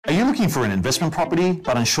looking for an investment property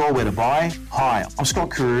but unsure where to buy? Hi, I'm Scott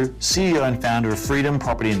Kuru, CEO and founder of Freedom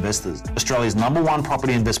Property Investors, Australia's #1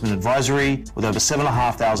 property investment advisory with over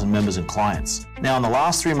 7,500 members and clients. Now, in the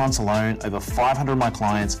last 3 months alone, over 500 of my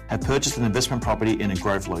clients have purchased an investment property in a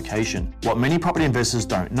growth location. What many property investors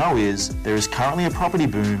don't know is there is currently a property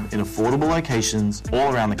boom in affordable locations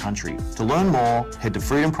all around the country. To learn more, head to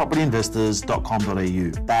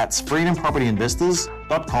freedompropertyinvestors.com.au. That's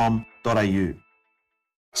freedompropertyinvestors.com.au.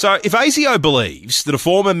 So if ASIO believes that a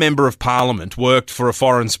former Member of Parliament worked for a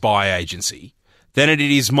foreign spy agency, then it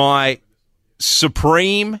is my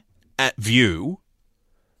supreme view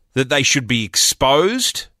that they should be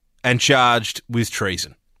exposed and charged with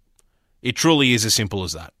treason. It truly is as simple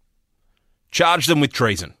as that. Charge them with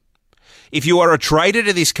treason. If you are a traitor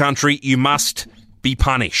to this country, you must be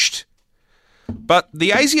punished. But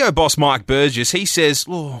the ASIO boss, Mike Burgess, he says,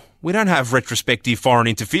 oh, we don't have retrospective foreign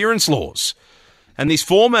interference laws. And this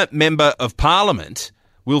former Member of Parliament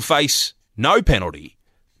will face no penalty,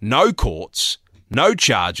 no courts, no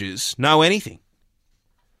charges, no anything.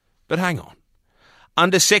 But hang on.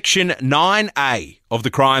 Under Section 9A of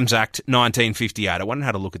the Crimes Act 1958, I went and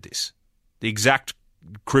had a look at this, the exact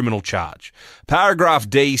criminal charge. Paragraph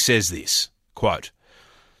D says this, quote,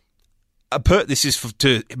 this is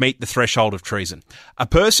to meet the threshold of treason. A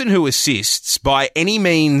person who assists by any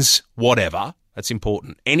means whatever, that's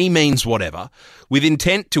important, any means whatever, with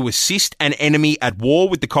intent to assist an enemy at war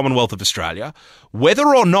with the Commonwealth of Australia,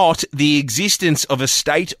 whether or not the existence of a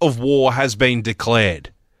state of war has been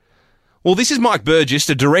declared. Well, this is Mike Burgess,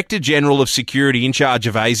 the Director General of Security in charge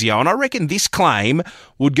of ASIO, and I reckon this claim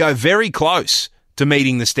would go very close to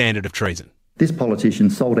meeting the standard of treason. This politician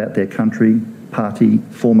sold out their country, party,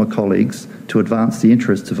 former colleagues to advance the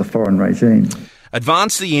interests of a foreign regime.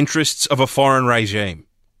 Advance the interests of a foreign regime.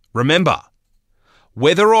 Remember,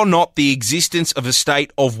 whether or not the existence of a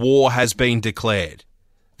state of war has been declared.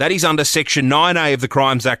 That is under Section 9A of the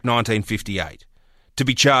Crimes Act 1958, to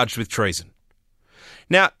be charged with treason.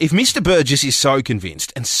 Now, if Mr. Burgess is so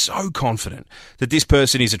convinced and so confident that this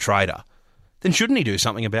person is a traitor, then shouldn't he do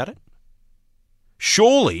something about it?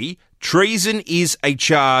 Surely, treason is a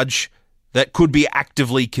charge that could be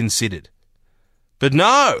actively considered. But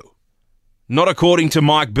no, not according to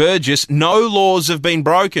Mike Burgess. No laws have been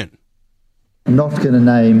broken. I'm not going to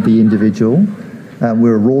name the individual.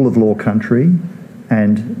 We're a rule of law country,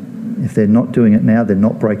 and if they're not doing it now, they're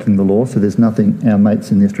not breaking the law, so there's nothing our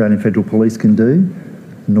mates in the Australian Federal Police can do,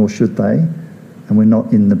 nor should they, and we're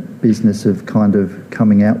not in the business of kind of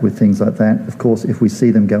coming out with things like that. Of course, if we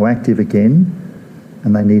see them go active again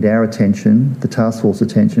and they need our attention, the task force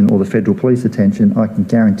attention or the Federal Police attention, I can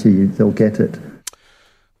guarantee you they'll get it.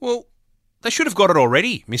 Well, they should have got it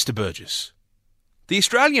already, Mr. Burgess. The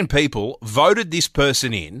Australian people voted this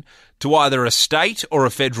person in to either a state or a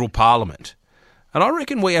federal parliament. And I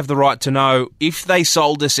reckon we have the right to know if they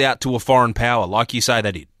sold us out to a foreign power, like you say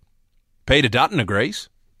they did. Peter Dutton agrees.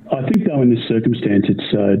 I think, though, in this circumstance,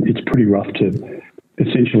 it's pretty rough to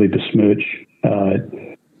essentially besmirch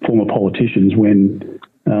former politicians when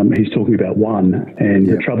he's talking about one. And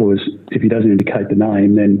the trouble is, if he doesn't indicate the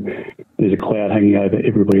name, then there's a cloud hanging over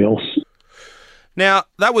everybody else. Now,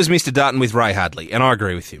 that was Mr. Dutton with Ray Hadley, and I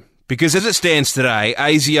agree with him. Because as it stands today,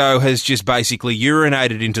 ASIO has just basically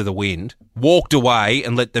urinated into the wind, walked away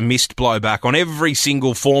and let the mist blow back on every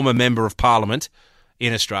single former Member of Parliament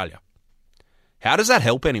in Australia. How does that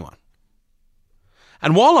help anyone?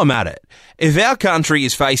 And while I'm at it, if our country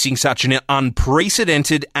is facing such an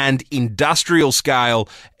unprecedented and industrial-scale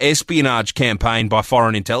espionage campaign by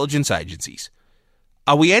foreign intelligence agencies,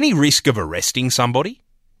 are we any risk of arresting somebody?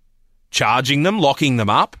 Charging them, locking them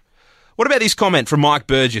up? What about this comment from Mike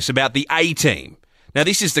Burgess about the A-Team? Now,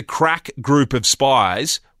 this is the crack group of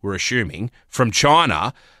spies, we're assuming, from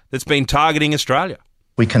China that's been targeting Australia.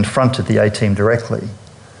 We confronted the A-Team directly.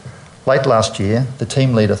 Late last year, the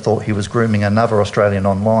team leader thought he was grooming another Australian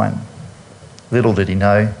online. Little did he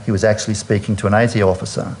know, he was actually speaking to an ASIO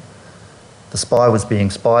officer. The spy was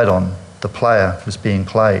being spied on, the player was being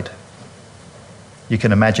played. You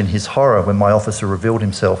can imagine his horror when my officer revealed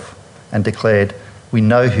himself and declared, "We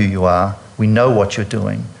know who you are, we know what you're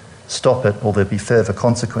doing. Stop it or there'll be further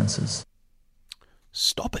consequences."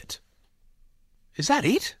 Stop it? Is that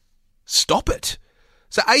it? Stop it?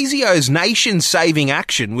 So ASIO's nation-saving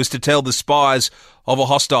action was to tell the spies of a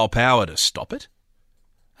hostile power to stop it?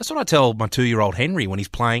 That's what I tell my 2-year-old Henry when he's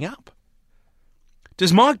playing up.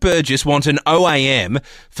 Does Mike Burgess want an OAM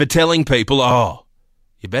for telling people, oh,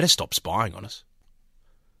 you better stop spying on us?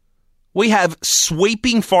 We have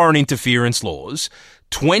sweeping foreign interference laws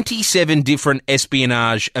 27 different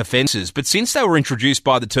espionage offences. But since they were introduced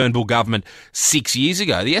by the Turnbull government 6 years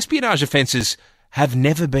ago, the espionage offences have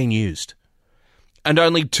never been used. And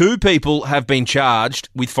only 2 people have been charged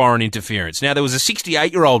with foreign interference. Now, there was a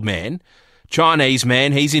 68-year-old man, Chinese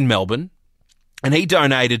man, he's in Melbourne, and he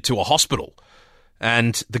donated to a hospital.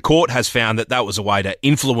 And the court has found that that was a way to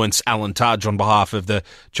influence Alan Tudge on behalf of the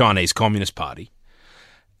Chinese Communist Party.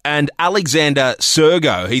 And Alexander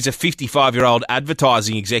Sergo, he's a 55-year-old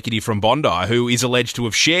advertising executive from Bondi who is alleged to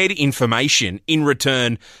have shared information in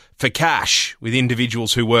return for cash with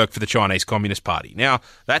individuals who work for the Chinese Communist Party. Now,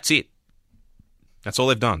 that's it. That's all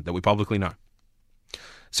they've done that we publicly know.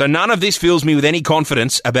 So none of this fills me with any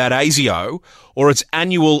confidence about ASIO or its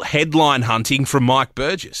annual headline hunting from Mike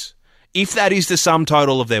Burgess, if that is the sum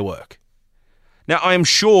total of their work. Now, I am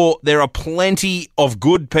sure there are plenty of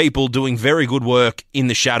good people doing very good work in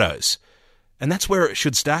the shadows, and that's where it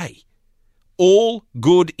should stay. All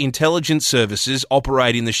good intelligence services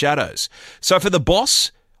operate in the shadows. So for the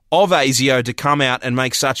boss of ASIO to come out and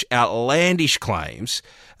make such outlandish claims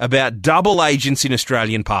about double agents in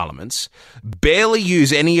Australian parliaments, barely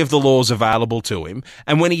use any of the laws available to him,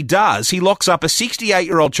 and when he does, he locks up a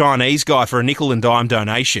 68-year-old Chinese guy for a nickel and dime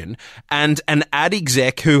donation and an ad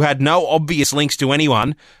exec who had no obvious links to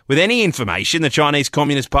anyone with any information the Chinese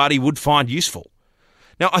Communist Party would find useful.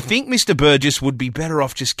 Now, I think Mr. Burgess would be better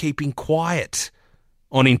off just keeping quiet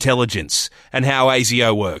on intelligence and how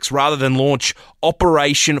ASIO works, rather than launch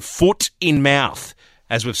Operation Foot in Mouth,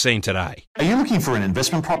 as we've seen today. Are you looking for an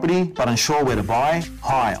investment property but unsure where to buy?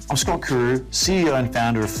 Hi, I'm Scott Carew, CEO and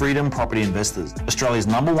founder of Freedom Property Investors, Australia's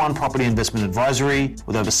 #1 property investment advisory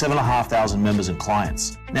with over 7,500 members and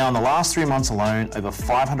clients. Now, in the last 3 months alone, over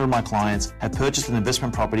 500 of my clients have purchased an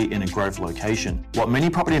investment property in a growth location. What many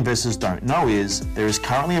property investors don't know is there is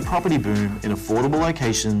currently a property boom in affordable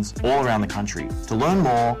locations all around the country. To learn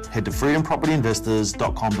more, head to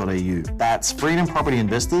freedompropertyinvestors.com.au. That's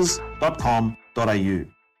freedompropertyinvestors.com.au.